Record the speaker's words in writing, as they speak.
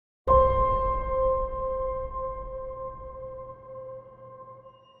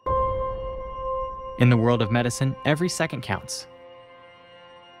In the world of medicine, every second counts.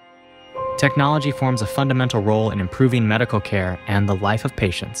 Technology forms a fundamental role in improving medical care and the life of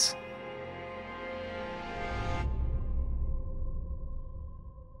patients.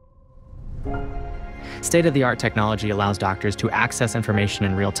 State-of-the-art technology allows doctors to access information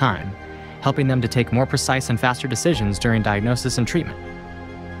in real time, helping them to take more precise and faster decisions during diagnosis and treatment.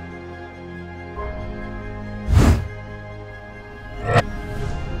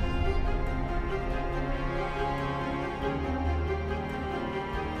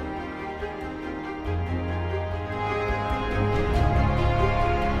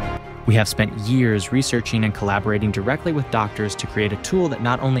 We have spent years researching and collaborating directly with doctors to create a tool that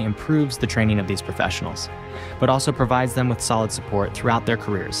not only improves the training of these professionals, but also provides them with solid support throughout their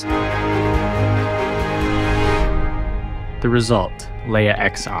careers. The result, LAIA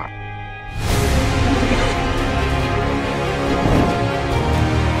XR.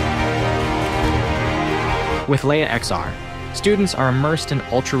 With LAIA XR, students are immersed in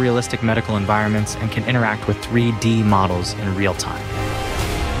ultra-realistic medical environments and can interact with 3D models in real time.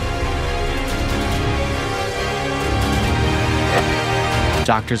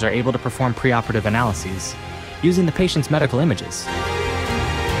 Doctors are able to perform preoperative analyses using the patient's medical images.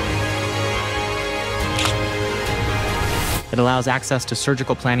 It allows access to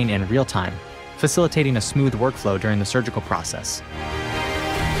surgical planning in real time, facilitating a smooth workflow during the surgical process.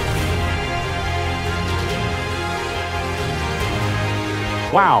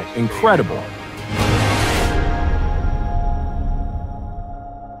 Wow, incredible!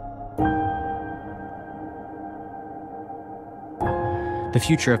 The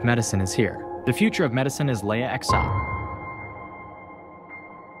future of medicine is here. The future of medicine is LAIA XR.